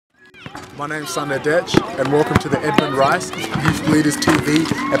My name's Dech, and welcome to the Edmund Youth Leaders TV,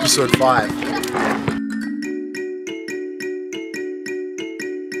 episode 5.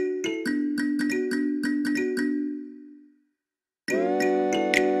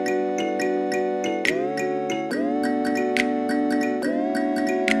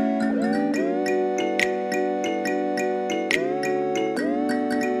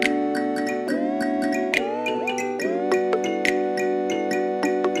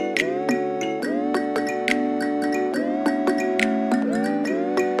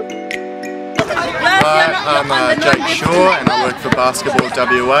 I'm Jake Shaw and I work for Basketball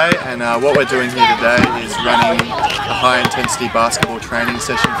WA, and what we're doing here today is running a high intensity basketball training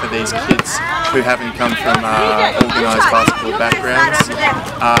session for these kids who haven't come from organised basketball backgrounds,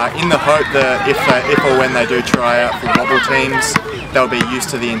 in the hope that if or when they do try out for wobble teams, they'll be used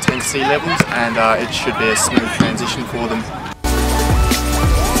to the intensity levels and it should be a smooth transition for them.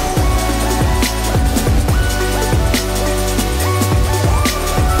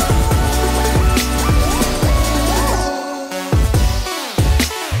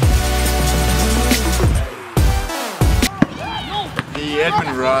 The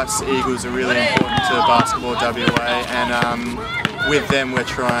Edmund Eagles are really important to Basketball WA, and with them we're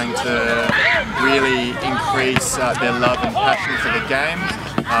trying to really increase their love and passion for the game,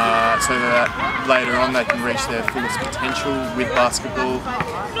 so that later on they can reach their fullest potential with basketball.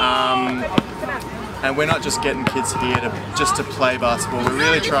 And we're not just getting kids here just to play basketball, we're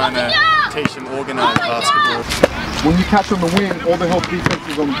really trying to teach them organised basketball. When you catch on the wing, all the help defense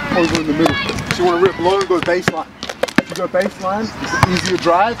is over in the middle. So you want to rip low and go baseline. If you go baseline, it's an easier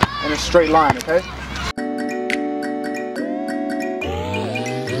drive and a straight line, okay?